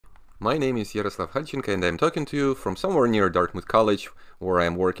My name is Yaroslav Halchenko, and I'm talking to you from somewhere near Dartmouth College, where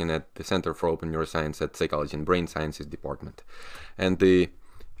I'm working at the Center for Open Neuroscience at Psychology and Brain Sciences Department. And the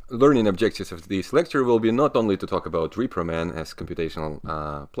learning objectives of this lecture will be not only to talk about ReproMan as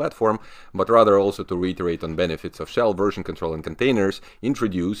computational platform, but rather also to reiterate on benefits of shell, version control, and containers,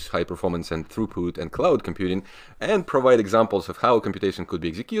 introduce high performance and throughput and cloud computing, and provide examples of how computation could be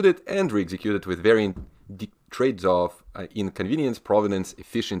executed and re-executed with varying trades-off in convenience, provenance,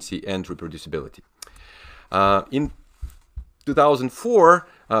 efficiency, and reproducibility. In 2004,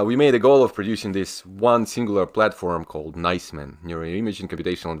 we made a goal of producing this one singular platform called NICEMAN, Neuroimaging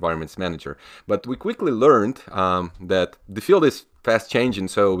Computational Environments Manager. But we quickly learned that the field is fast changing,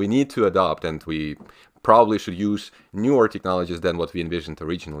 so we need to adopt, and we probably should use newer technologies than what we envisioned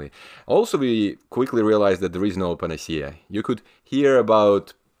originally. Also, we quickly realized that there is no panacea. You could hear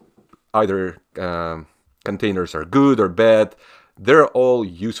about either containers are good or bad. They're all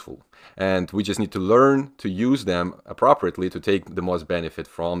useful. And we just need to learn to use them appropriately to take the most benefit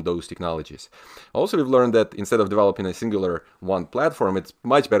from those technologies. Also, we've learned that instead of developing a singular one platform, it's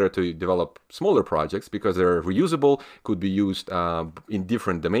much better to develop smaller projects because they're reusable, could be used in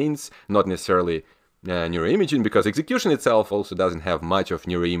different domains, not necessarily neuroimaging, because execution itself also doesn't have much of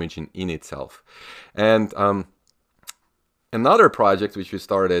neuroimaging in itself. And another project which we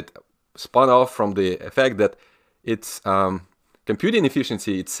started spun off from the fact that it's computing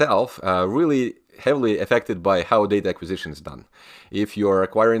efficiency itself really heavily affected by how data acquisition is done. If you're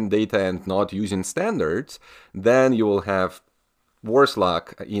acquiring data and not using standards, then you will have worse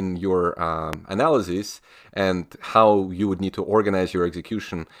luck in your analysis and how you would need to organize your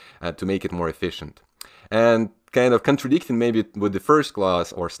execution to make it more efficient. And kind of contradicting maybe with the first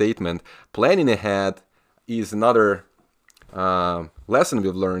clause or statement, planning ahead is another lesson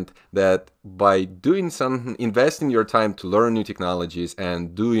we've learned, that by doing something, investing your time to learn new technologies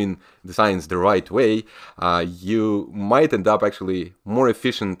and doing the science the right way, you might end up actually more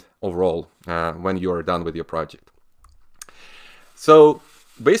efficient overall when you're done with your project. So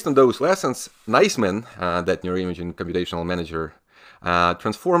based on those lessons, NICEMAN, that Neuroimaging Computational Manager,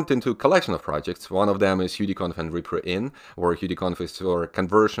 transformed into a collection of projects. One of them is UDConf and ReproIn, where UDConf is for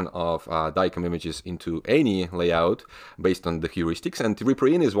conversion of DICOM images into any layout based on the heuristics, and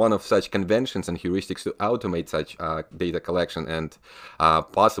ReproIn is one of such conventions and heuristics to automate such data collection and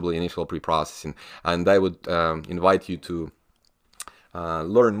possibly initial pre-processing. And I would invite you to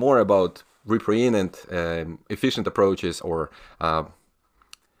learn more about ReproIn and efficient approaches, or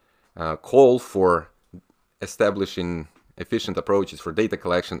call for establishing efficient approaches for data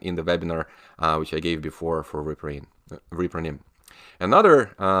collection in the webinar which I gave before for ReproNim.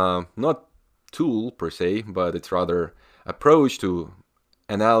 Another, not tool per se, but it's rather approach to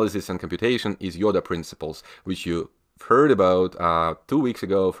analysis and computation is Yoda principles, which you heard about 2 weeks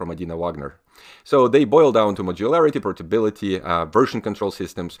ago from Adina Wagner. So they boil down to modularity, portability, version control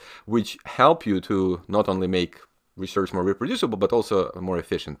systems, which help you to not only make research more reproducible, but also more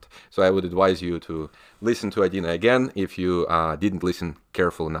efficient. So I would advise you to listen to Adina again if you didn't listen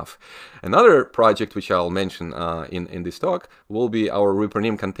careful enough. Another project which I'll mention in this talk will be our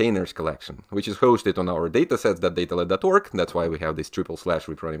ReproNim containers collection, which is hosted on our datasets.datalab.org. That's why we have this /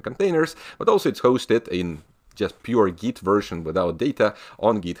 ReproNim containers, but also it's hosted in just pure Git version without data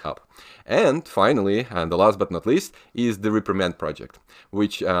on GitHub. And finally, and the last but not least, is the ReproMan project,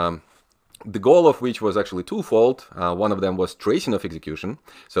 which the goal of which was actually twofold. One of them was tracing of execution,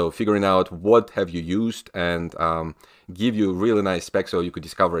 so figuring out what have you used and give you really nice specs so you could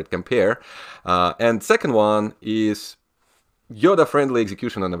discover it, compare. And second one is Yoda-friendly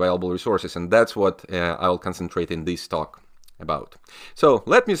execution on available resources, and that's what I'll concentrate in this talk about. So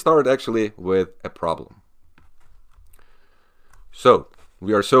let me start actually with a problem. So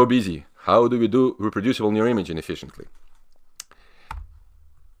we are so busy. How do we do reproducible neuroimaging efficiently?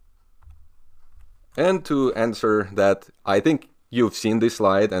 And to answer that, I think you've seen this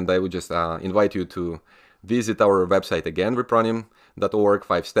slide, and I would just invite you to visit our website again, ReproNim.org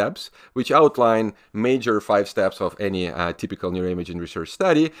 5 steps, which outline major 5 steps of any typical neuroimaging research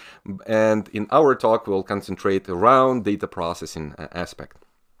study. And in our talk, we'll concentrate around data processing aspect.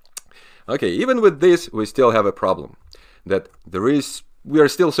 Okay, even with this, we still have a problem, that we are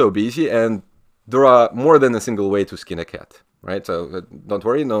still so busy, and there are more than a single way to skin a cat, right? So don't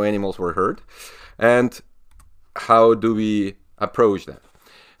worry, no animals were hurt. And how do we approach that?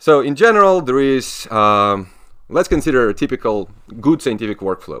 So in general, there is, let's consider a typical good scientific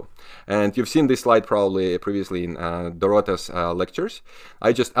workflow. And you've seen this slide probably previously in Dorota's lectures.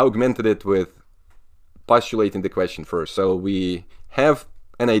 I just augmented it with postulating the question first. So we have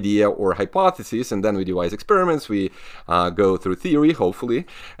an idea or hypothesis, and then we devise experiments, we go through theory, hopefully,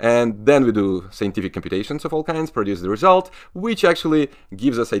 and then we do scientific computations of all kinds, produce the result, which actually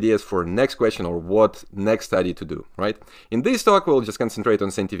gives us ideas for next question or what next study to do, right? In this talk, we'll just concentrate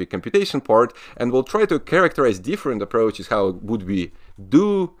on scientific computation part, and we'll try to characterize different approaches, how would we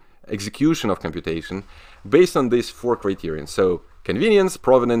do execution of computation based on these 4 criterion. So convenience,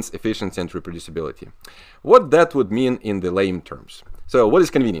 provenance, efficiency, and reproducibility. What that would mean in the lame terms. So what is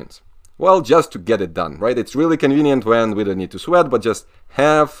convenience? Well, just to get it done, right? It's really convenient when we don't need to sweat, but just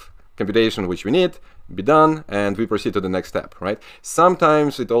have computation which we need, be done, and we proceed to the next step, right?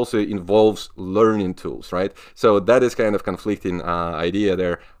 Sometimes it also involves learning tools, right? So that is kind of conflicting idea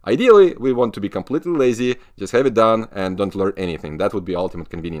there. Ideally, we want to be completely lazy, just have it done and don't learn anything. That would be ultimate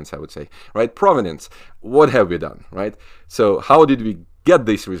convenience, I would say, right? Provenance, what have we done, right? So how did we get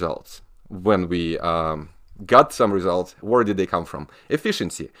these results? When we got some results, where did they come from?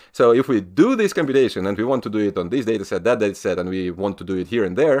 Efficiency. So if we do this computation and we want to do it on this dataset, that dataset, and we want to do it here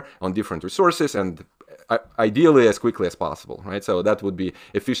and there on different resources, and ideally as quickly as possible, right? So that would be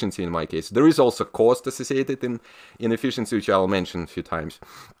efficiency in my case. There is also cost associated in efficiency, which I'll mention a few times.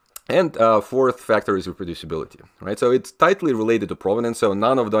 And 4th factor is reproducibility, right? So it's tightly related to provenance, so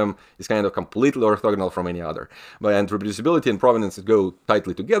none of them is kind of completely orthogonal from any other. And reproducibility and provenance go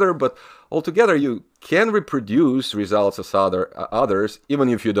tightly together, but altogether you can reproduce results of others even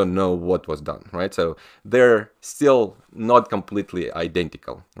if you don't know what was done, right? So they're still not completely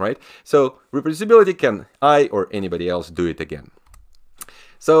identical, right? So reproducibility, can I or anybody else do it again?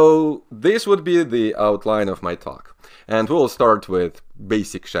 So this would be the outline of my talk. And we'll start with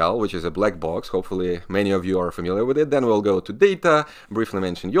basic shell, which is a black box. Hopefully many of you are familiar with it. Then we'll go to data, briefly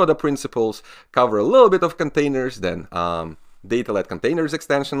mention Yoda principles, cover a little bit of containers, then data-led containers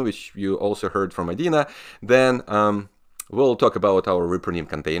extension, which you also heard from Adina. Then we'll talk about our ReproNim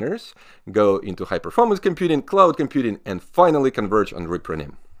containers, go into high-performance computing, cloud computing, and finally converge on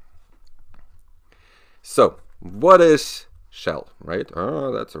ReproNim. So what is shell, right?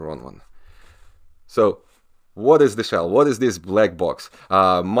 Oh, that's the wrong one. So what is the shell? What is this black box?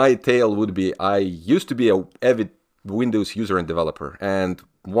 My tale would be, I used to be an avid Windows user and developer, and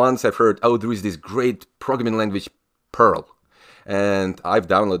once I've heard, oh, there is this great programming language, Perl. And I've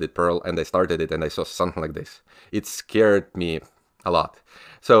downloaded Perl and I started it and I saw something like this. It scared me a lot.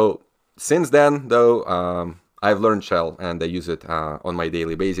 So since then, though, I've learned shell and I use it on my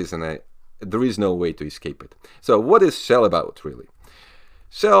daily basis, and there is no way to escape it. So what is shell about, really?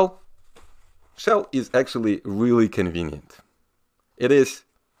 Shell is actually really convenient. It is,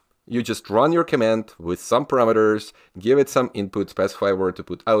 you just run your command with some parameters, give it some input, specify where to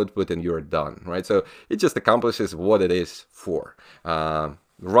put output, and you're done, right? So it just accomplishes what it is for.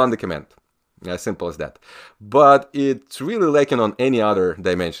 Run the command. As simple as that. But it's really lacking on any other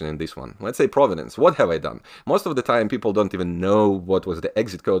dimension in this one. Let's say provenance. What have I done? Most of the time, people don't even know what was the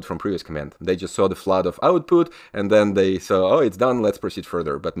exit code from previous command. They just saw the flood of output, and then they saw, oh, it's done, let's proceed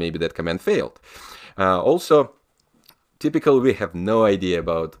further. But maybe that command failed. Also, typically, we have no idea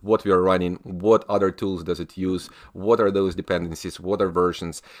about what we are running, what other tools does it use, what are those dependencies, what are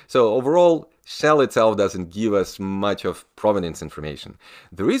versions. So overall, shell itself doesn't give us much of provenance information.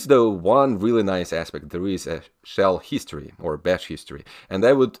 There is, though, one really nice aspect. There is a shell history or bash history. And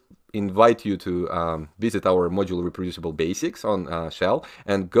I would invite you to visit our module Reproducible Basics on shell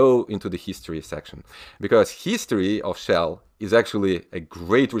and go into the history section. Because history of shell is actually a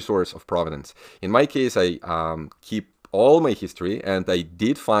great resource of provenance. In my case, I keep all my history, and I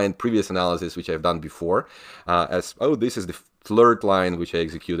did find previous analysis which I've done before as, oh, this is the flirt line which I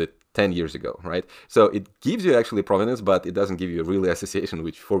executed 10 years ago, right? So it gives you actually provenance, but it doesn't give you a really association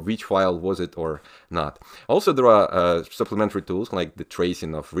for which file was it or not. Also, there are supplementary tools like the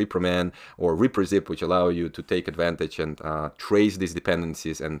tracing of ReproMan or ReproZip, which allow you to take advantage and trace these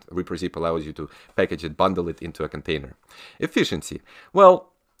dependencies, and ReproZip allows you to package it, bundle it into a container. Efficiency.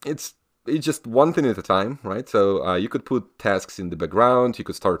 Well, it's just one thing at a time, right? So you could put tasks in the background, you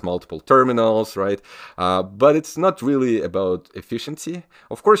could start multiple terminals, right? But it's not really about efficiency.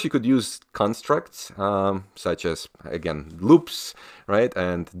 Of course, you could use constructs, such as, again, loops, right?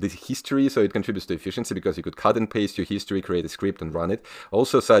 And the history, so it contributes to efficiency because you could cut and paste your history, create a script and run it.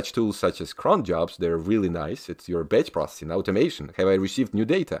 Also, such tools such as cron jobs, they're really nice. It's your batch processing, automation. Have I received new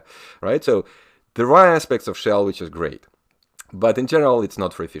data, right? So there are aspects of shell which is great. But in general, it's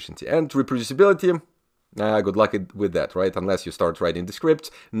not for efficiency. And reproducibility, good luck with that, right? Unless you start writing the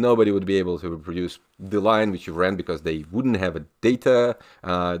scripts, nobody would be able to reproduce the line which you ran because they wouldn't have a data.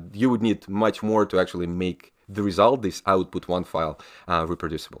 You would need much more to actually make the result, this output one file,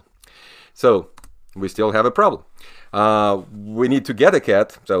 reproducible. So we still have a problem. We need to get a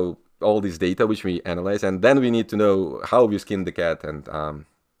cat, so all this data which we analyze, and then we need to know how we skinned the cat, and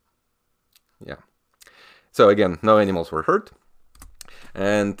yeah. So again, no animals were hurt.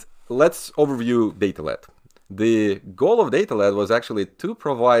 And let's overview DataLed. The goal of DataLed was actually to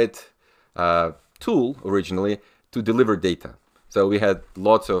provide a tool originally to deliver data. So we had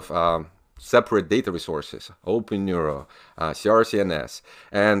lots of separate data resources, OpenNeuro, CRCNS,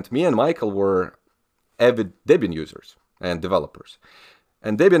 and me and Michael were avid Debian users and developers.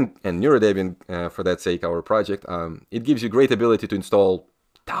 And Debian and NeuroDebian, for that sake, our project, it gives you great ability to install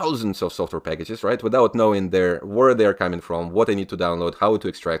thousands of software packages, right, without knowing where they're coming from, what I need to download, how to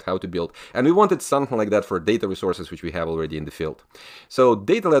extract, how to build. And we wanted something like that for data resources which we have already in the field. So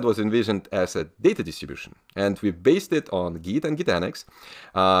DataLed was envisioned as a data distribution, and we based it on Git and Git Annex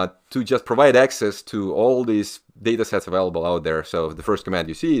to just provide access to all these data sets available out there. So the first command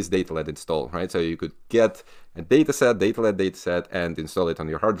you see is DataLed install, right? So you could get a dataset, DataLed dataset, and install it on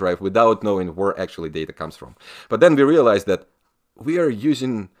your hard drive without knowing where actually data comes from. But then we realized that we are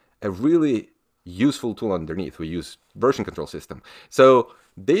using a really useful tool underneath. We use version control system. So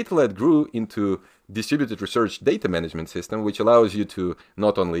DataLed grew into distributed research data management system, which allows you to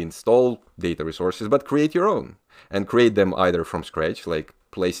not only install data resources, but create your own, and create them either from scratch, like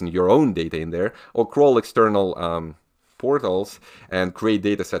placing your own data in there, or crawl external portals and create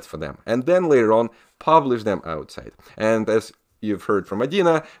data sets for them. And then later on, publish them outside. And as you've heard from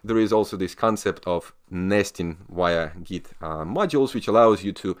Adina, there is also this concept of nesting via Git modules, which allows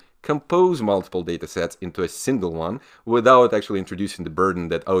you to compose multiple data sets into a single one without actually introducing the burden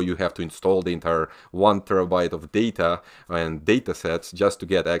that, oh, you have to install the entire 1 terabyte of data and data sets just to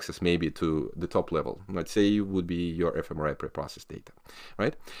get access maybe to the top level. Let's say it would be your fMRI preprocessed data,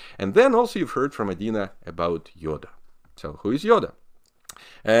 right? And then also you've heard from Adina about Yoda. So who is Yoda?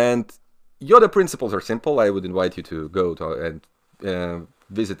 And Yoda principles are simple. I would invite you to go to and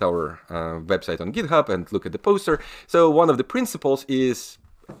visit our website on GitHub and look at the poster. So one of the principles is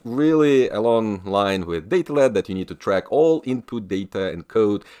really along line with DataLed, that you need to track all input data and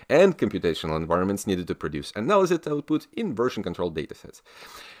code and computational environments needed to produce analysis output in version controlled datasets.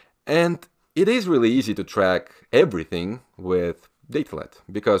 And it is really easy to track everything with DataLed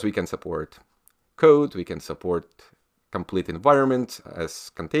because we can support code, we can support complete environment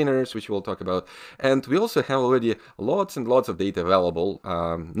as containers, which we'll talk about. And we also have already lots and lots of data available,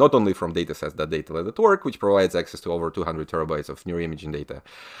 not only from datasets.dataled.org, which provides access to over 200 terabytes of neuroimaging data,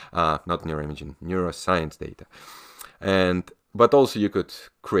 not neuroimaging, neuroscience data. But also you could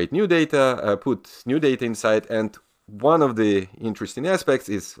create new data, put new data inside, and one of the interesting aspects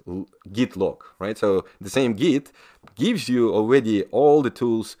is Git log, right? So the same Git gives you already all the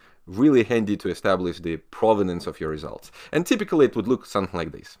tools really handy to establish the provenance of your results. And typically it would look something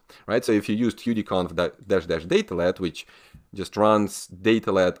like this, right? So if you used udconf-dataled, which just runs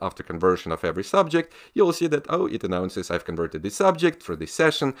DataLed after conversion of every subject, you'll see that, oh, it announces I've converted this subject for this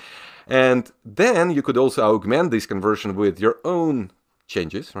session. And then you could also augment this conversion with your own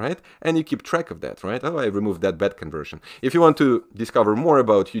changes, right? And you keep track of that, right? Oh, I removed that bad conversion. If you want to discover more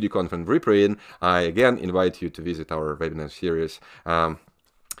about udconf and ReproMan, I again invite you to visit our webinar series.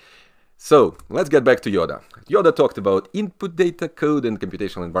 So let's get back to Yoda. Yoda talked about input data, code, and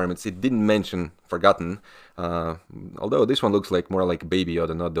computational environments. It didn't mention forgotten, although this one looks like more like baby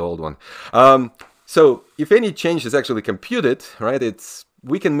Yoda, not the old one. So if any change is actually computed, right,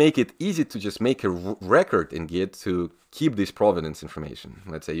 we can make it easy to just make a record in Git to keep this provenance information.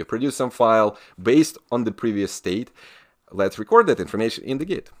 Let's say you produce some file based on the previous state. Let's record that information in the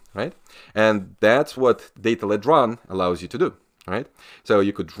Git, right? And that's what DataLed run allows you to do. Right? So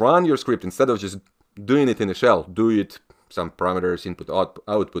you could run your script instead of just doing it in a shell, do it some parameters, input,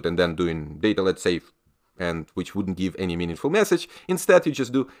 output, and then doing DataLed save, and which wouldn't give any meaningful message. Instead, you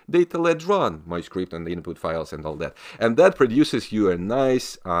just do DataLed run my script and the input files and all that. And that produces you a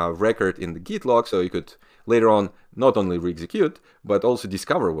nice record in the Git log, so you could later on not only re-execute, but also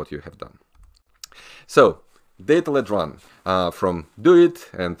discover what you have done. So DataLed run. From do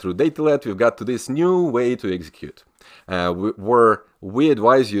it and through DataLed, we've got to this new way to execute. Where we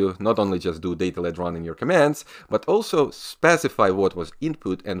advise you not only just do DataLed run in your commands, but also specify what was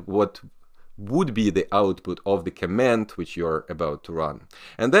input and what would be the output of the command which you're about to run.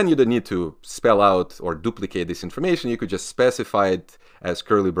 And then you don't need to spell out or duplicate this information. You could just specify it as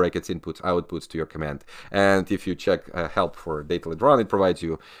curly brackets inputs, outputs to your command. And if you check help for DataLed run, it provides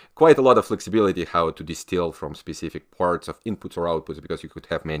you quite a lot of flexibility how to distill from specific parts of inputs or outputs, because you could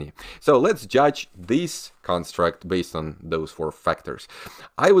have many. So let's judge this construct based on those 4 factors.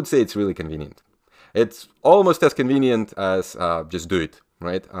 I would say it's really convenient. It's almost as convenient as just do it,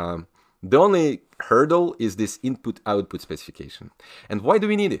 right? The only hurdle is this input-output specification. And why do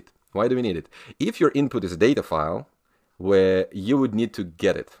we need it? Why do we need it? If your input is a data file, where you would need to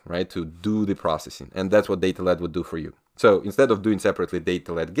get it, right, to do the processing. And that's what data-led would do for you. So instead of doing separately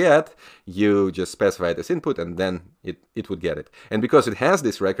data-led get, you just specify it as input and then it would get it. And because it has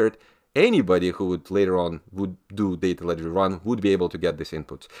this record, anybody who would later on would do data-led rerun would be able to get this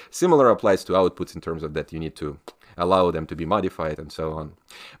input. Similar applies to outputs in terms of that you need to allow them to be modified and so on.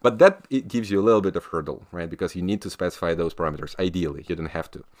 But that it gives you a little bit of hurdle, right? Because you need to specify those parameters. Ideally, you don't have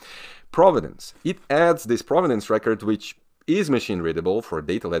to. Provenance. It adds this provenance record, which is machine readable for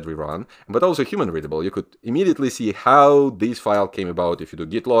data-led rerun, but also human readable. You could immediately see how this file came about if you do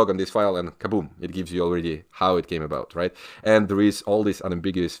git log on this file, and kaboom, it gives you already how it came about, right? And there is all this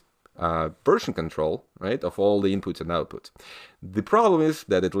unambiguous version control, right, of all the inputs and outputs. The problem is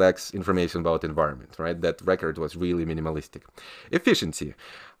that it lacks information about environment, right? That record was really minimalistic. Efficiency.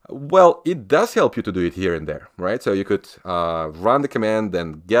 Well, it does help you to do it here and there, right? So you could run the command,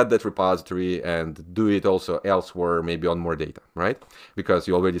 then get that repository and do it also elsewhere, maybe on more data, right? Because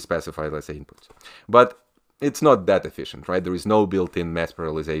you already specified, let's say, inputs. But it's not that efficient, right? There is no built-in mass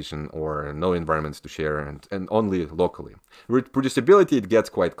parallelization or no environments to share and only locally. Reproducibility, it gets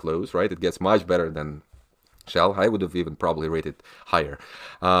quite close, right? It gets much better than Shell. I would have even probably rated higher.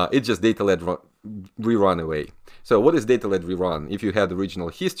 It's just data-led rerun away. So what is data-led rerun? If you had original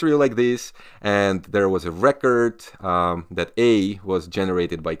history like this and there was a record that A was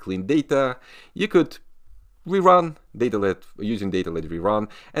generated by clean data, you could rerun data-led using data-led rerun,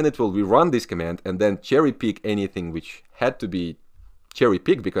 and it will rerun this command and then cherry pick anything which had to be cherry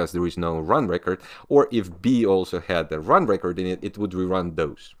picked because there is no run record, or if B also had the run record in it, it would rerun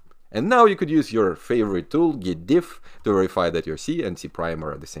those. And now you could use your favorite tool, git diff, to verify that your C and C prime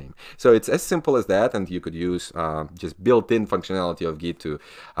are the same. So it's as simple as that, and you could use just built-in functionality of Git to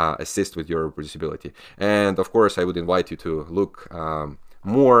assist with your reproducibility. And of course, I would invite you to look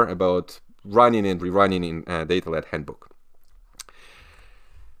more about running and rerunning in data-led handbook.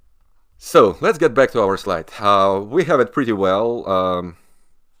 So let's get back to our slide. We have it pretty well.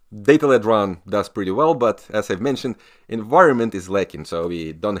 Data-led run does pretty well, but as I've mentioned, environment is lacking. So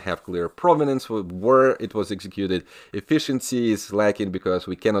we don't have clear provenance where it was executed. Efficiency is lacking because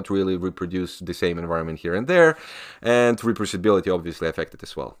we cannot really reproduce the same environment here and there. And reproducibility obviously affected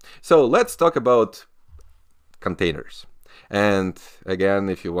as well. So let's talk about containers. And again,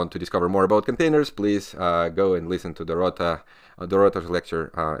 if you want to discover more about containers, please go and listen to Dorotha's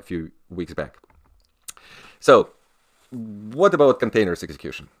lecture a few weeks back. So what about containers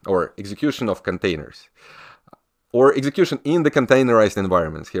execution, or execution of containers, or execution in the containerized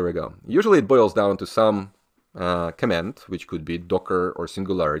environments? Here we go. Usually it boils down to some command, which could be Docker or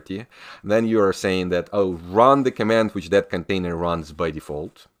Singularity. Then you are saying that, oh, run the command which that container runs by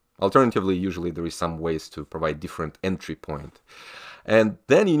default. Alternatively, usually there is some ways to provide different entry point. And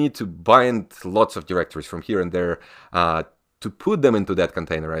then you need to bind lots of directories from here and there to put them into that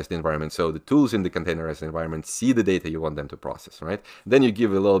containerized environment. So the tools in the containerized environment see the data you want them to process, right? Then you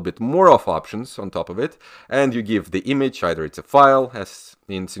give a little bit more of options on top of it, and you give the image, either it's a file, as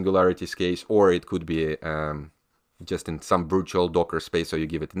in Singularity's case, or it could be just in some virtual Docker space, so you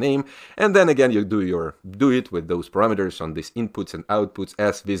give it a name, and then again you do it with those parameters on these inputs and outputs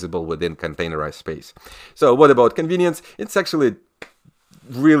as visible within containerized space. So what about convenience? It's actually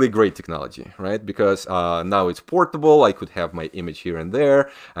really great technology, right? Because now it's portable. I could have my image here and there.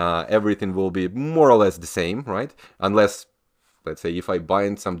 Everything will be more or less the same, right? Unless, let's say, if I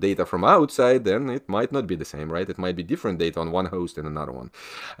bind some data from outside, then it might not be the same, right? It might be different data on one host and another one.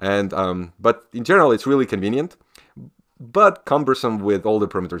 And but in general, it's really convenient, but cumbersome with all the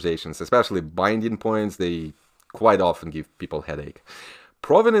parameterizations, especially binding points. They quite often give people headache.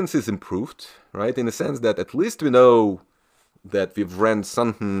 Provenance is improved, right? In the sense that at least we know that we've ran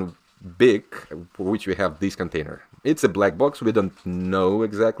something big for which we have this container. It's a black box. We don't know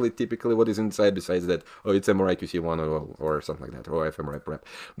exactly typically what is inside, besides that, oh, it's MRI-QC1 or something like that, or fMRI prep.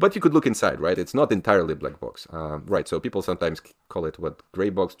 But you could look inside, right? It's not entirely black box. Right, so people sometimes call it what? Gray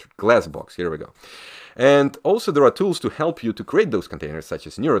box, glass box. Here we go. And also there are tools to help you to create those containers, such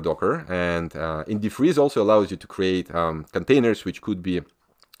as NeuroDocker. And IndieFreeze also allows you to create containers which could be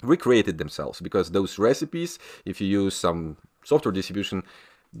recreated themselves, because those recipes, if you use some software distribution,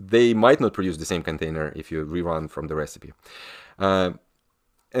 they might not produce the same container if you rerun from the recipe. And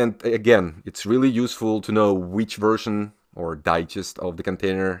again, it's really useful to know which version or digest of the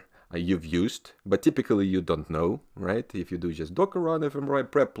container you've used, but typically you don't know, right? If you do just docker run fMRI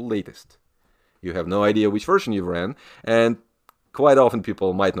prep latest, you have no idea which version you've ran, and quite often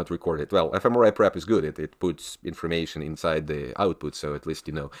people might not record it. Well, fMRI prep is good. It puts information inside the output, so at least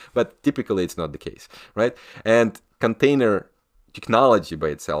you know. But typically it's not the case, right? And container technology by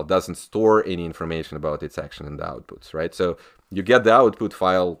itself doesn't store any information about its action in the outputs, right? So you get the output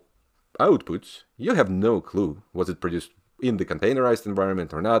file outputs, you have no clue, was it produced in the containerized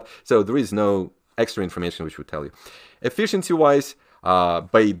environment or not? So there is no extra information which would tell you. Efficiency-wise,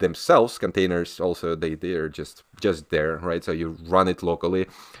 by themselves, containers also, they're just there, right? So you run it locally.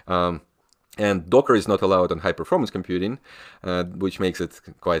 And Docker is not allowed on high-performance computing, which makes it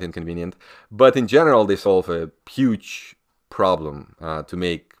quite inconvenient. But in general, they solve a huge problem to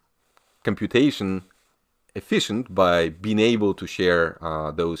make computation efficient by being able to share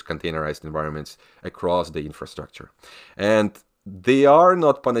those containerized environments across the infrastructure. And they are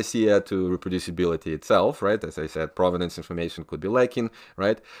not panacea to reproducibility itself, right? As I said, provenance information could be lacking,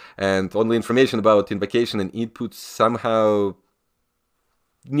 right? And only information about invocation and inputs somehow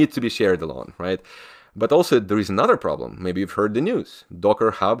need to be shared alone, right? But also there is another problem. Maybe you've heard the news.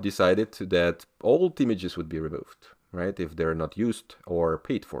 Docker Hub decided that old images would be removed, right? If they're not used or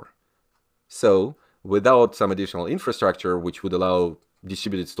paid for. So without some additional infrastructure, which would allow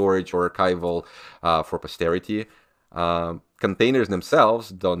distributed storage or archival for posterity, containers themselves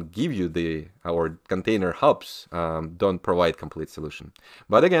don't give you or container hubs don't provide complete solution.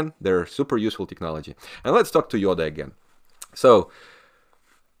 But again, they're super useful technology. And let's talk to Yoda again. So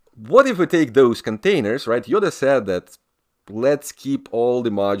what if we take those containers, right? Yoda said that let's keep all the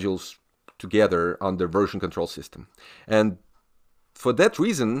modules together under version control system. And for that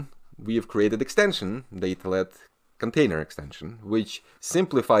reason, we have created extension, data-led container extension, which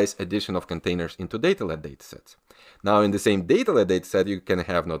simplifies addition of containers into data-led datasets. Now, in the same data-led dataset, you can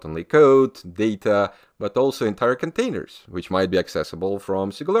have not only code, data, but also entire containers, which might be accessible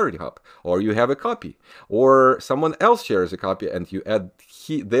from Singularity Hub, or you have a copy, or someone else shares a copy and you add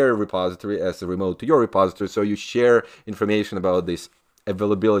their repository as a remote to your repository, so you share information about this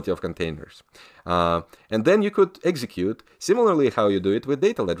availability of containers. And then you could execute similarly how you do it with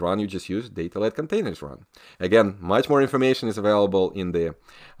data-led run. You just use data-led containers run. Again, much more information is available in the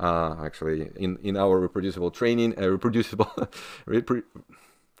in our reproducible training,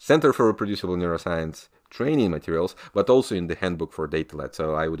 Center for Reproducible Neuroscience training materials, but also in the handbook for data-led.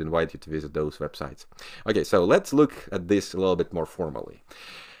 So I would invite you to visit those websites. Okay, so let's look at this a little bit more formally.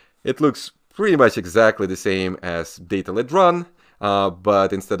 It looks pretty much exactly the same as data-led run.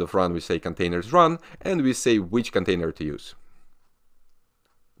 But instead of run, we say containers run, and we say which container to use.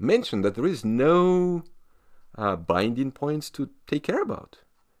 Mention that there is no binding points to take care about.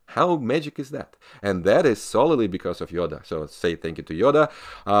 How magic is that? And that is solely because of Yoda. So let's say thank you to Yoda,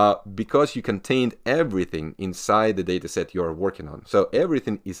 because you contained everything inside the dataset you are working on. So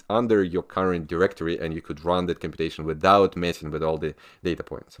everything is under your current directory, and you could run that computation without messing with all the data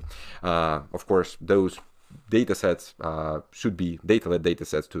points. Of course, those datasets should be data-led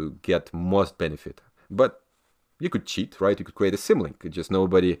datasets to get most benefit. But you could cheat, right? You could create a symlink, just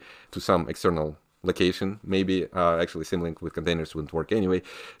nobody to some external location. Maybe actually symlink with containers wouldn't work anyway.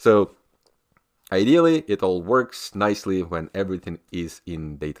 So ideally, it all works nicely when everything is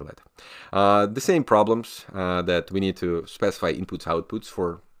in data-led. The same problems that we need to specify inputs, outputs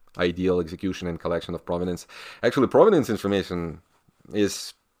for ideal execution and collection of provenance. Actually, provenance information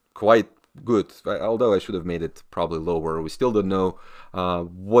is quite good, although I should have made it probably lower. We still don't know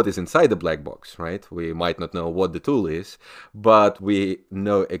what is inside the black box, right? We might not know what the tool is, but we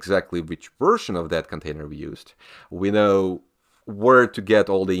know exactly which version of that container we used. We know where to get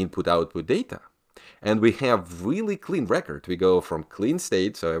all the input-output data. And we have really clean record. We go from clean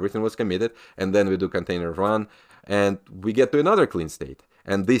state, so everything was committed, and then we do container run, and we get to another clean state.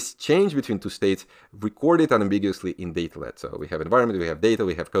 And this change between two states recorded unambiguously in data-led. So we have environment, we have data,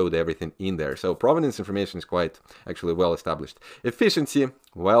 we have code, everything in there. So provenance information is quite actually well established. Efficiency,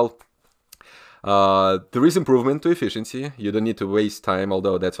 well, there is improvement to efficiency. You don't need to waste time,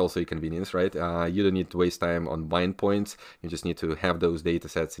 although that's also a convenience, right? You don't need to waste time on bind points. You just need to have those data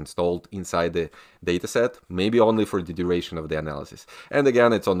sets installed inside the data set, maybe only for the duration of the analysis. And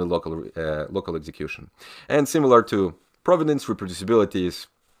again, it's on the local execution. And similar to provenance, reproducibility is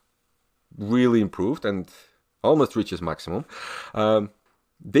really improved and almost reaches maximum.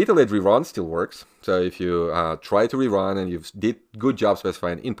 Data-led rerun still works. So if you try to rerun and you did good job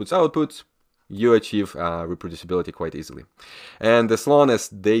specifying inputs, outputs, you achieve reproducibility quite easily. And as long as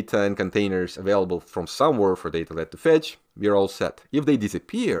data and containers available from somewhere for data-led to fetch, we're all set. If they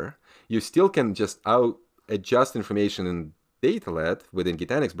disappear, you still can just adjust information in data-led within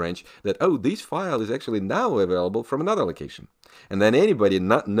Git-Annex branch that, oh, this file is actually now available from another location. And then anybody,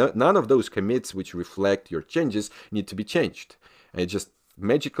 none of those commits which reflect your changes need to be changed. And just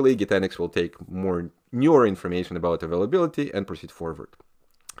magically, Gitanics will take more newer information about availability and proceed forward.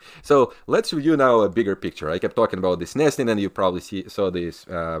 So let's review now a bigger picture. I kept talking about this nesting, and you probably saw this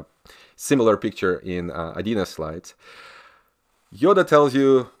similar picture in Adina's slides. Yoda tells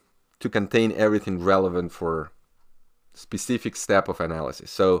you to contain everything relevant for specific step of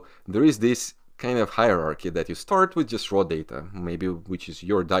analysis. So there is this kind of hierarchy that you start with just raw data, maybe which is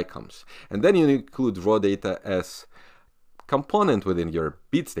your DICOMs. And then you include raw data as component within your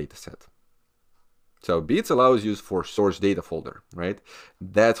bits dataset. So bits allows you for source data folder, right?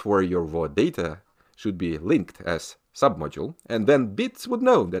 That's where your raw data should be linked as submodule, and then bits would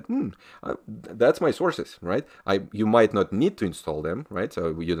know that that's my sources, right? You might not need to install them, right?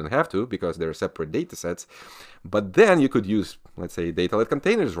 So you don't have to because they're separate data sets. But then you could use, let's say, data-led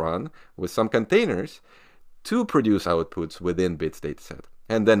containers run with some containers to produce outputs within bits dataset.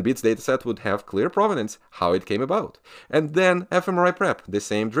 And then bits dataset would have clear provenance, how it came about. And then fMRI prep, the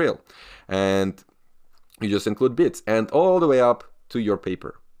same drill. And you just include bits and all the way up to your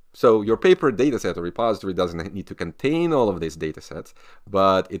paper. So your paper dataset or repository doesn't need to contain all of these datasets,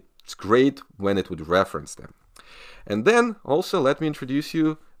 but it's great when it would reference them. And then also let me introduce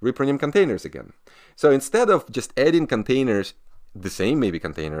you ReproNim containers again. So instead of just adding containers, the same maybe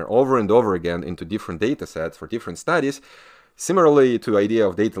container, over and over again into different datasets for different studies, similarly to the idea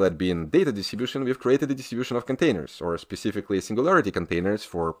of data-led being data distribution, we've created a distribution of containers, or specifically singularity containers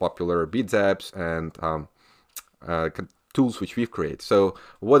for popular BIDS apps and tools which we've created. So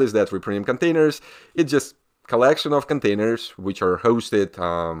what is that ReproNim containers? It's just collection of containers which are hosted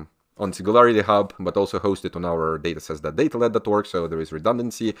on Singularity Hub, but also hosted on our datasets.dataled.org, so there is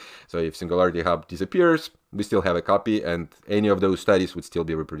redundancy. So if Singularity Hub disappears, we still have a copy, and any of those studies would still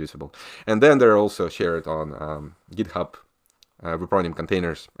be reproducible. And then they're also shared on GitHub ReproNim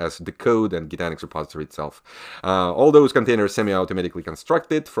containers as the code and Gitanics repository itself. All those containers semi-automatically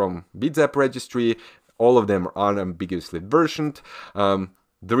constructed from BIDS app registry. All of them are unambiguously versioned.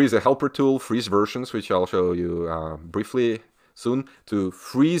 There is a helper tool, freeze versions, which I'll show you briefly soon, to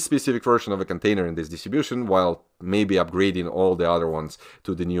freeze specific version of a container in this distribution while maybe upgrading all the other ones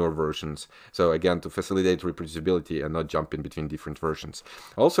to the newer versions. So again, to facilitate reproducibility and not jump in between different versions.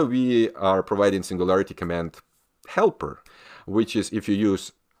 Also, we are providing Singularity command helper, which is if you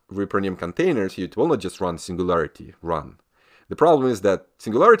use ReproNim containers, it will not just run Singularity run. The problem is that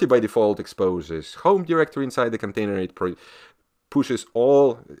Singularity by default exposes home directory inside the container. It pushes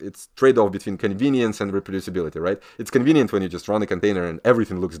all its trade-off between convenience and reproducibility, right? It's convenient when you just run a container and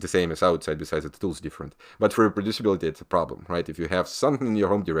everything looks the same as outside, besides the tool's different. But for reproducibility, it's a problem, right? If you have something in your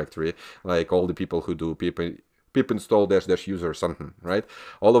home directory, like all the people who do pip install -- user something, right?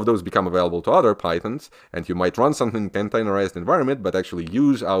 All of those become available to other Pythons, and you might run something in containerized environment, but actually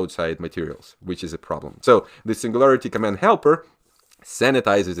use outside materials, which is a problem. So the Singularity command helper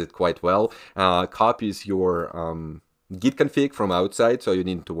sanitizes it quite well, copies your Git config from outside, so you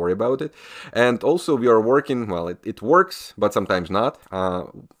need to worry about it. And also we are working, well, it works, but sometimes not,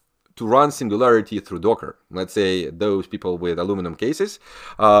 to run Singularity through Docker. Let's say those people with aluminum cases,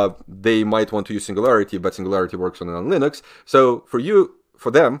 they might want to use Singularity, but Singularity works on Linux. So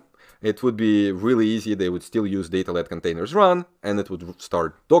for them, it would be really easy. They would still use data-led containers run, and it would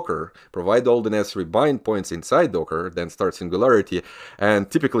start Docker, provide all the necessary bind points inside Docker, then start Singularity, and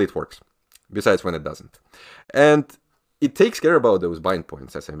typically it works, besides when it doesn't. And it takes care about those bind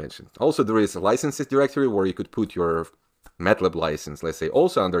points, as I mentioned. Also, there is a licenses directory where you could put your MATLAB license, let's say,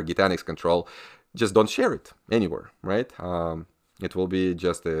 also under Gitanics control. Just don't share it anywhere, right? It will be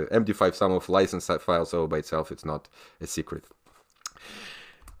just a MD5 sum of license file, so by itself it's not a secret.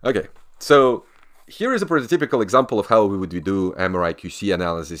 Okay, so here is a prototypical example of how we would do MRI QC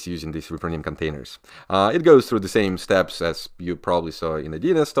analysis using these ReproNim containers. It goes through the same steps as you probably saw in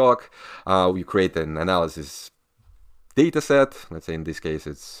Adina's talk. We create an analysis dataset. Let's say in this case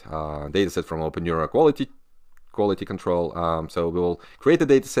it's dataset from Open Neuro quality control. So we will create a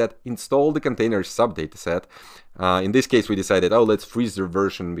dataset, install the container sub-dataset. In this case we decided, oh, let's freeze the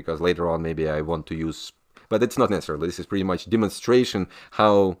version because later on maybe I want to use, but it's not necessarily. This is pretty much demonstration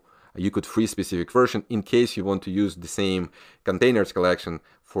how you could freeze specific version in case you want to use the same containers collection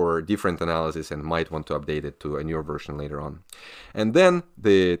for different analysis and might want to update it to a newer version later on. And then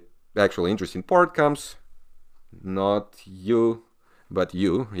the actually interesting part comes. Not you, but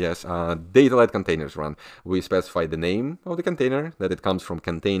you, yes, data-led containers run. We specify the name of the container, that it comes from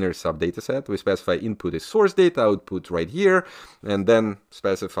container sub-dataset. We specify input is source data, output right here, and then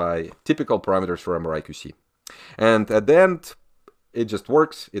specify typical parameters for MRI QC. And at the end, it just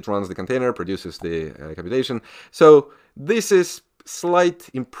works. It runs the container, produces the computation. So this is slight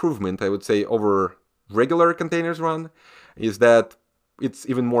improvement, I would say, over regular containers run. is that it's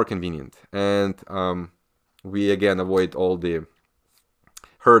even more convenient, and we again avoid all the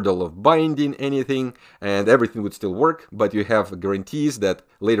hurdle of binding anything, and everything would still work, but you have guarantees that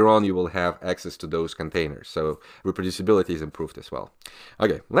later on you will have access to those containers. So reproducibility is improved as well.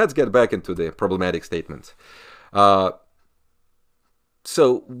 Okay, let's get back into the problematic statements.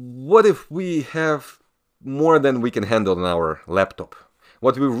 So what if we have more than we can handle on our laptop?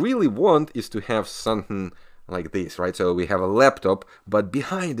 What we really want is to have something like this, right? So we have a laptop, but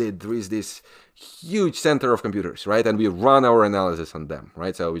behind it there is this huge center of computers, right? And we run our analysis on them,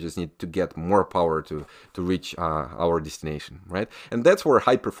 right? So we just need to get more power to reach our destination, right? And that's where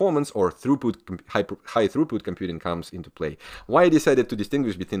high performance or high throughput computing comes into play. Why I decided to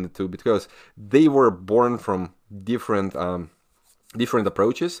distinguish between the two? Because they were born from different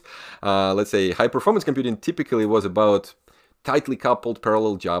approaches. Let's say high performance computing typically was about tightly coupled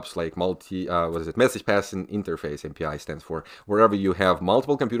parallel jobs like message passing interface, MPI stands for, wherever you have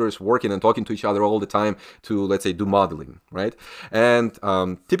multiple computers working and talking to each other all the time to, let's say, do modeling, right? And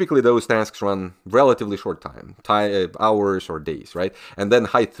typically those tasks run relatively short time, hours or days, right? And then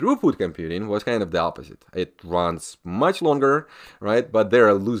high throughput computing was kind of the opposite. It runs much longer, right? But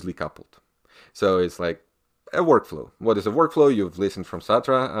they're loosely coupled. So it's like a workflow. What is a workflow? You've listened from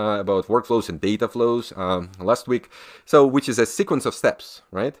Satra about workflows and data flows last week. So, which is a sequence of steps,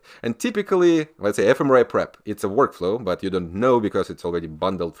 right? And typically, let's say fMRI prep, it's a workflow, but you don't know because it's already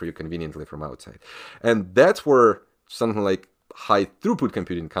bundled for you conveniently from outside. And that's where something like high throughput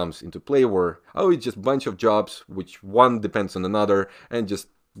computing comes into play, where, it's just a bunch of jobs, which one depends on another, and just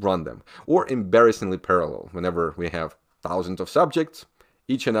run them. Or embarrassingly parallel. Whenever we have thousands of subjects,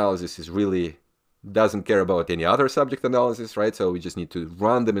 each analysis is really doesn't care about any other subject analysis, right? So we just need to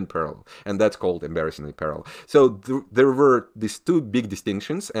run them in parallel, and that's called embarrassingly parallel. So there were these two big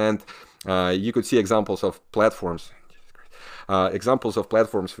distinctions, and you could see examples of platforms,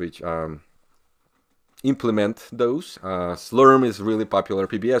 which implement those. Slurm is really popular.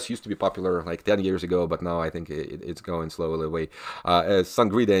 PBS used to be popular like 10 years ago, but now I think it's going slowly away.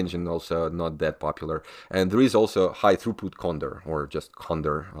 SunGrid engine also not that popular. And there is also high throughput Condor, or just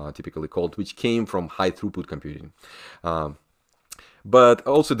Condor typically called, which came from high throughput computing. But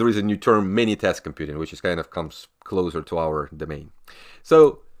also there is a new term, many task computing, which is kind of comes closer to our domain.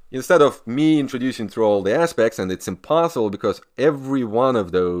 So instead of me introducing through all the aspects, and it's impossible because every one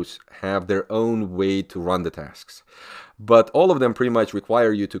of those have their own way to run the tasks. But all of them pretty much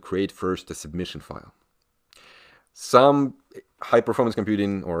require you to create first a submission file. Some high-performance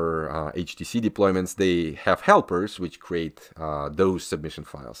computing or HTC deployments, they have helpers which create those submission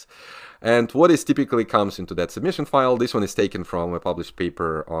files. And what is typically comes into that submission file, this one is taken from a published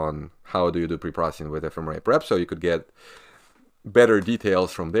paper on how do you do pre-processing with fMRI prep, so you could get better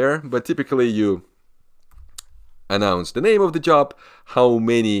details from there, but typically you announce the name of the job, how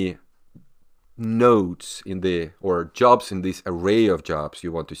many nodes or jobs in this array of jobs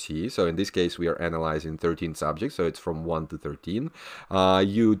you want to see. So in this case we are analyzing 13 subjects, so it's from 1 to 13.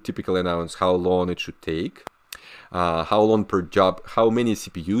 You typically announce how long it should take, how long per job, how many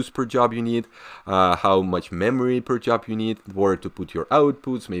CPUs per job you need, how much memory per job you need, where to put your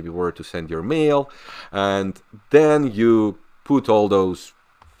outputs, maybe where to send your mail, and then you put all those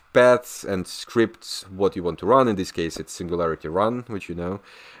paths and scripts, what you want to run. In this case, it's Singularity Run, which you know,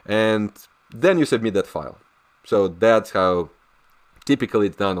 and then you submit that file. So that's how typically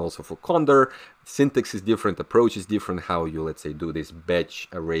it's done also for Condor. Syntax is different, approach is different, how you, let's say, do this batch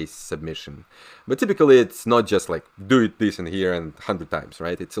array submission. But typically it's not just like do it this and here and 100 times,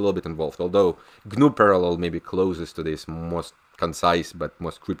 right? It's a little bit involved, although GNU parallel may be closest to this most concise but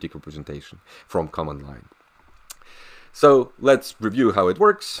most cryptic representation from command line. So let's review how it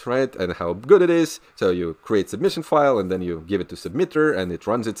works, right, and how good it is. So you create submission file, and then you give it to submitter, and it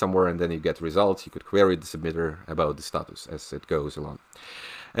runs it somewhere, and then you get results. You could query the submitter about the status as it goes along.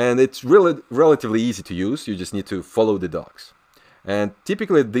 And it's really relatively easy to use. You just need to follow the docs. And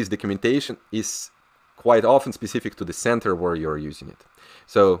typically this documentation is quite often specific to the center where you're using it.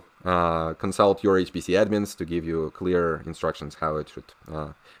 So consult your HPC admins to give you clear instructions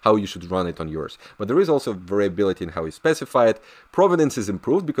how you should run it on yours. But there is also variability in how you specify it. Provenance is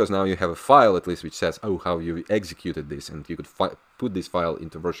improved because now you have a file at least which says, how you executed this, and you could put this file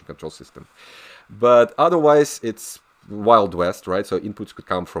into version control system. But otherwise it's Wild West, right? So inputs could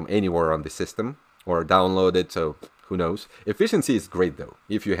come from anywhere on the system or download it, so who knows. Efficiency is great though.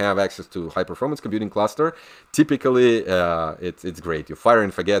 If you have access to high performance computing cluster, typically it's great. You fire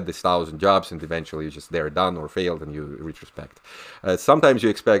and forget this 1,000 jobs, and eventually they're done or failed, and you retrospect. Sometimes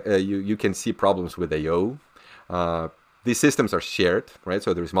you can see problems with I/O. These systems are shared, right?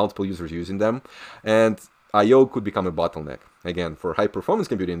 So there's multiple users using them, and I/O could become a bottleneck. Again, for high performance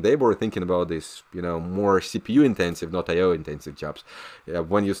computing, they were thinking about this, more CPU intensive, not I/O intensive jobs.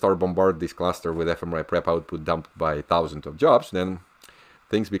 When you start bombard this cluster with fMRI prep output dumped by thousands of jobs, then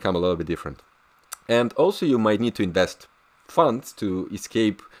things become a little bit different. And also you might need to invest funds to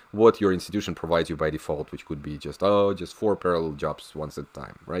escape what your institution provides you by default, which could be just 4 parallel jobs once at a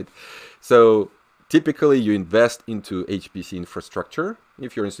time, right? So typically you invest into HPC infrastructure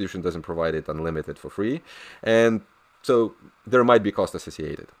if your institution doesn't provide it unlimited for free. And so there might be cost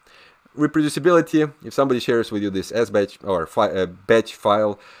associated. Reproducibility, if somebody shares with you this S-batch or batch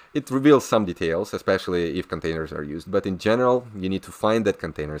file, it reveals some details, especially if containers are used. But in general, you need to find that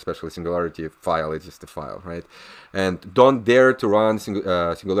container, especially Singularity file. It's just a file, right? And don't dare to run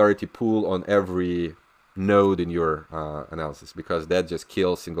Singularity pool on every node in your analysis, because that just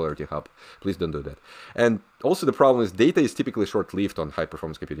kills Singularity Hub. Please don't do that. And also the problem is data is typically short-lived on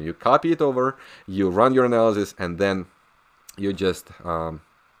high-performance computing. You copy it over, you run your analysis, and then you just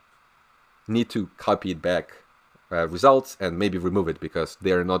need to copy it back results and maybe remove it because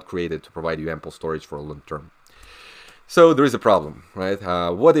they are not created to provide you ample storage for a long term. So there is a problem, right?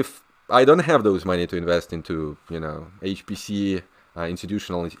 What if I don't have those money to invest into, HPC,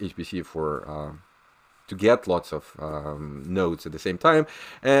 institutional HPC for to get lots of nodes at the same time,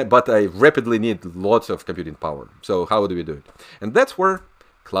 but I rapidly need lots of computing power. So how do we do it? And that's where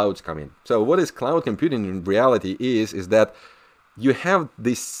clouds come in. So what is cloud computing in reality is that you have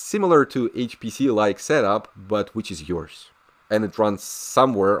this similar to HPC-like setup, but which is yours. And it runs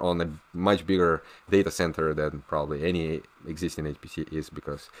somewhere on a much bigger data center than probably any existing HPC is,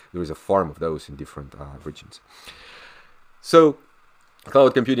 because there is a farm of those in different regions. So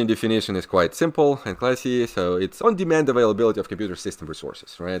cloud computing definition is quite simple and classy. So it's on-demand availability of computer system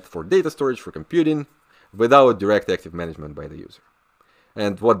resources, right? For data storage, for computing, without direct active management by the user.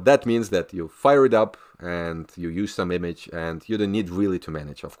 And what that means that you fire it up and you use some image and you don't need really to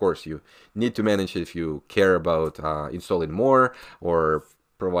manage. Of course, you need to manage if you care about installing more or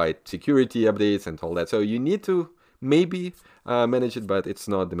provide security updates and all that. So you need to maybe manage it, but it's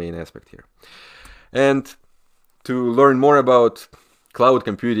not the main aspect here. And to learn more about cloud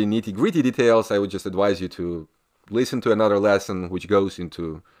computing nitty-gritty details, I would just advise you to listen to another lesson which goes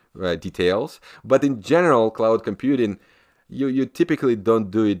into details. But in general, cloud computing, you typically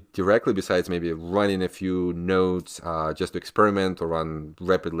don't do it directly, besides maybe running a few nodes just to experiment or run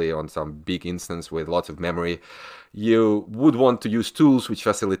rapidly on some big instance with lots of memory. You would want to use tools which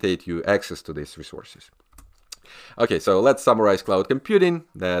facilitate you access to these resources. Okay, so let's summarize cloud computing.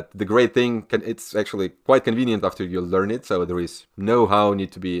 That the great thing, it's actually quite convenient after you learn it. So there is know-how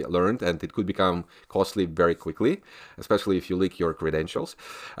need to be learned, and it could become costly very quickly, especially if you leak your credentials.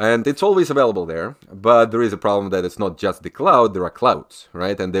 And it's always available there, but there is a problem that it's not just the cloud, there are clouds,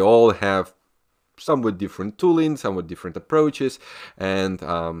 right? And they all have somewhat different tooling, somewhat different approaches, and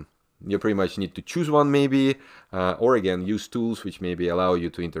you pretty much need to choose one maybe, or again, use tools which maybe allow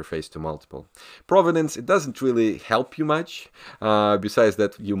you to interface to multiple. Provenance, it doesn't really help you much, besides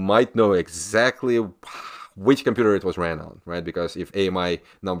that you might know exactly which computer it was ran on, right? Because if AMI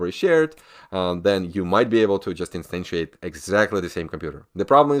number is shared, then you might be able to just instantiate exactly the same computer. The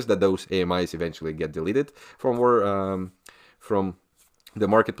problem is that those AMIs eventually get deleted from the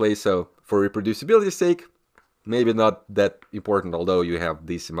marketplace. So for reproducibility's sake, maybe not that important, although you have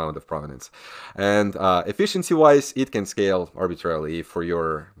this amount of provenance. And efficiency-wise, it can scale arbitrarily. If for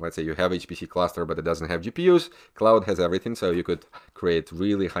your, let's say you have HPC cluster, but it doesn't have GPUs, cloud has everything. So you could create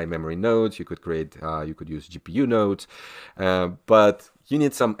really high memory nodes. You could create, you could use GPU nodes, but you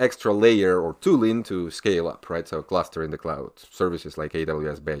need some extra layer or tooling to scale up, right? So cluster in the cloud, services like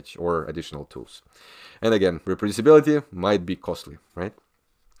AWS Batch or additional tools. And again, reproducibility might be costly, right?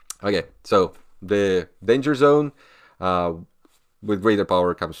 Okay, so the danger zone, with greater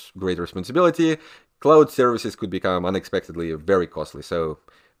power comes greater responsibility. Cloud services could become unexpectedly very costly. So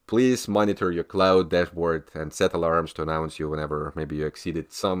please monitor your cloud dashboard and set alarms to announce you whenever maybe you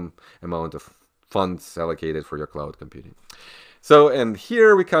exceeded some amount of funds allocated for your cloud computing. So, and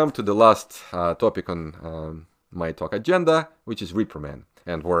here we come to the last topic on my talk agenda, which is ReproMan,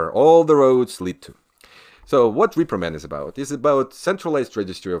 and where all the roads lead to. So what ReproMan is about centralized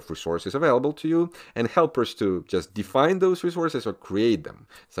registry of resources available to you and helpers to just define those resources or create them,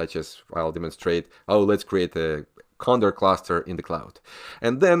 such as I'll demonstrate, let's create a Condor cluster in the cloud.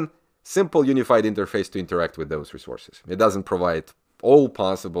 And then simple unified interface to interact with those resources. It doesn't provide all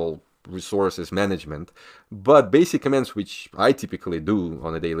possible resources management, but basic commands which I typically do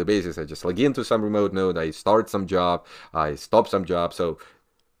on a daily basis. I just log into some remote node, I start some job, I stop some job. So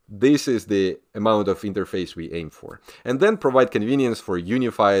this is the amount of interface we aim for. And then provide convenience for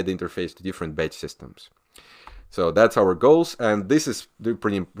unified interface to different batch systems. So that's our goals, and this is the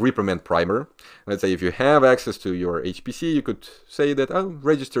ReproMan primer. Let's say if you have access to your HPC, you could say that I'll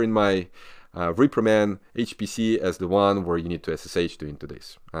register in my ReproMan HPC as the one where you need to SSH to into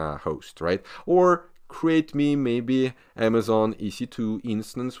this host, right? Or create me maybe Amazon EC2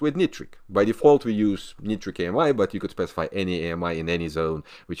 instance with Nitric. By default, we use Nitric AMI, but you could specify any AMI in any zone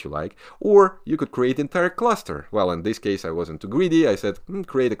which you like. Or you could create entire cluster. Well, in this case, I wasn't too greedy. I said,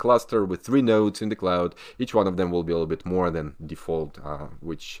 create a cluster with 3 nodes in the cloud. Each one of them will be a little bit more than default,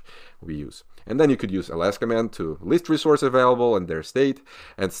 which we use. And then you could use ls command to list resources available and their state,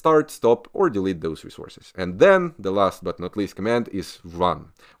 and start, stop, or delete those resources. And then the last but not least command is run,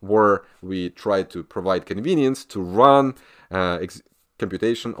 where we try to provide convenience to run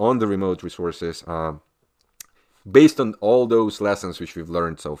computation on the remote resources based on all those lessons which we've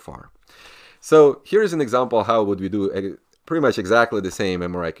learned so far. So here's an example how would we do pretty much exactly the same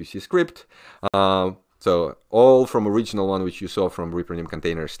MRIQC script. So all from original one which you saw from ReproNim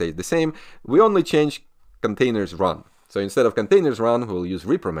container stayed the same. We only change containers run. So instead of containers run, we'll use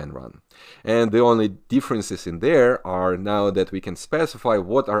ReproMan run. And the only differences in there are now that we can specify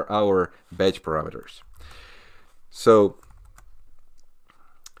what are our batch parameters. So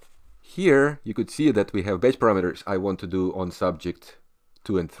here you could see that we have batch parameters I want to do on subject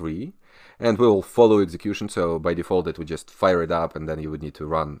 2 and 3. And we will follow execution, so by default it would just fire it up, and then you would need to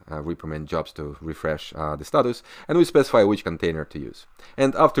run ReproMan jobs to refresh the status, and we specify which container to use.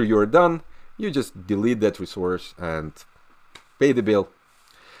 And after you're done, you just delete that resource and pay the bill.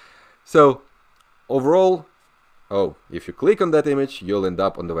 So overall, if you click on that image, you'll end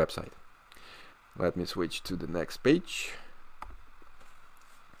up on the website. Let me switch to the next page.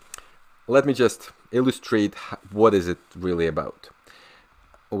 Let me just illustrate what is it really about.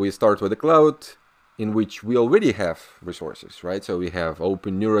 We start with the cloud, in which we already have resources, right? So we have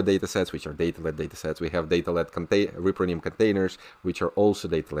open neuro datasets, which are data-led datasets. We have data-led ReproNim containers, which are also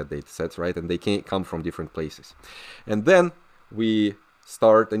data-led datasets, right? And they can come from different places. And then we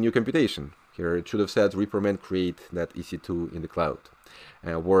start a new computation. Here it should have said ReproMan create that EC2 in the cloud,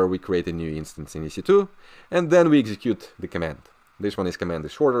 where we create a new instance in EC2, and then we execute the command. This one is command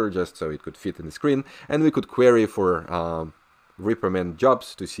is shorter, just so it could fit in the screen, and we could query for ReproMan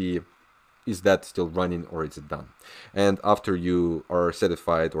jobs to see is that still running or is it done. And after you are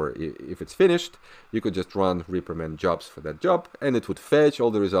satisfied, or if it's finished, you could just run ReproMan jobs for that job, and it would fetch all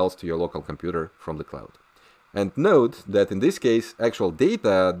the results to your local computer from the cloud. And note that in this case, actual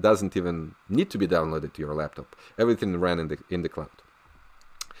data doesn't even need to be downloaded to your laptop. Everything ran in the cloud.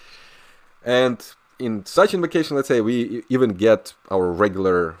 And in such invocation, let's say we even get our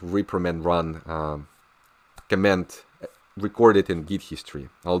regular ReproMan run command recorded in Git history,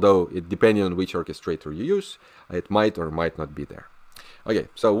 although depending on which orchestrator you use, it might or might not be there. Okay,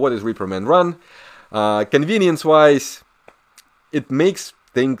 so what is ReproMan run? Convenience-wise, it makes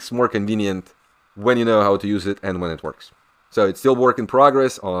things more convenient when you know how to use it and when it works. So it's still work in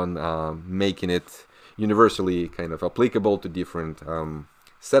progress on making it universally kind of applicable to different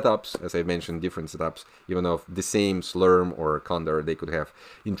setups. As I mentioned, different setups, even of the same Slurm or Condor, they could have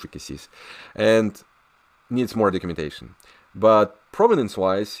intricacies. And needs more documentation. But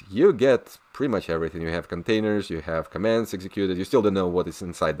provenance-wise, you get pretty much everything. You have containers, you have commands executed. You still don't know what is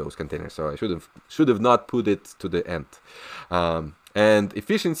inside those containers, so I should have not put it to the end. And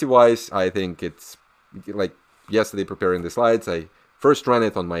efficiency-wise, I think it's like yesterday preparing the slides. I first ran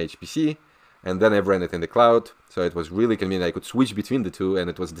it on my HPC, and then I've ran it in the cloud. So it was really convenient. I could switch between the two, and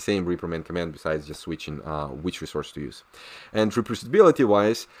it was the same ReproMan command besides just switching which resource to use. And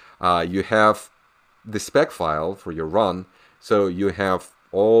reproducibility-wise, you have the spec file for your run, so you have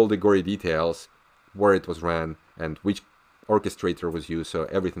all the gory details, where it was ran and which orchestrator was used, so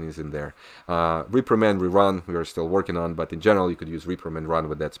everything is in there. ReproMan rerun we are still working on, but in general you could use ReproMan run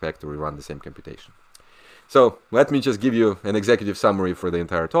with that spec to rerun the same computation. So let me just give you an executive summary for the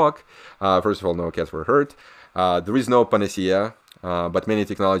entire talk. First of all, no cats were hurt. There is no panacea, but many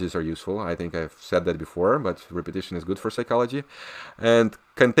technologies are useful. I think I've said that before, but repetition is good for psychology. And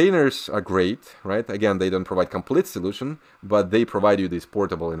containers are great, right? Again, they don't provide complete solution, but they provide you this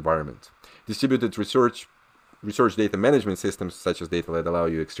portable environment. Distributed research data management systems such as data-led allow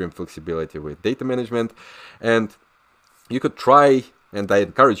you extreme flexibility with data management. And you could try, and I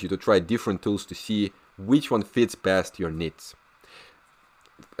encourage you to try different tools to see which one fits best your needs.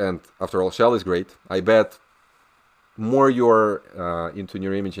 And after all, Shell is great. I bet more you're into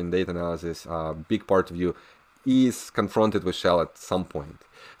neuroimaging data analysis, a big part of you is confronted with Shell at some point.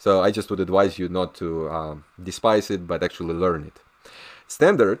 So I just would advise you not to despise it, but actually learn it.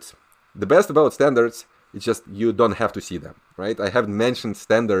 Standards, the best about standards is just you don't have to see them, right? I haven't mentioned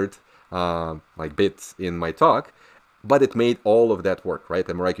standard like bits in my talk, but it made all of that work, right?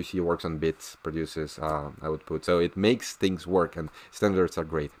 MRIQC works on bits, produces output, so it makes things work, and standards are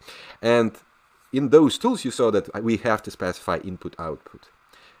great. And in those tools, you saw that we have to specify input-output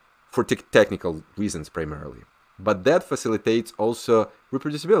for technical reasons primarily. But that facilitates also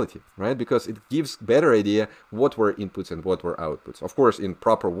reproducibility, right? Because it gives better idea what were inputs and what were outputs. Of course, in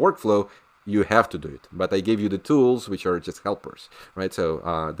proper workflow, you have to do it. But I gave you the tools, which are just helpers, right?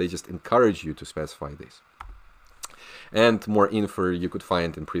 So they just encourage you to specify this. And more info you could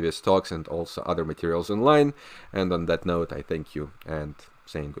find in previous talks and also other materials online. And on that note, I thank you and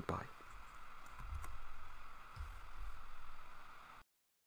saying goodbye.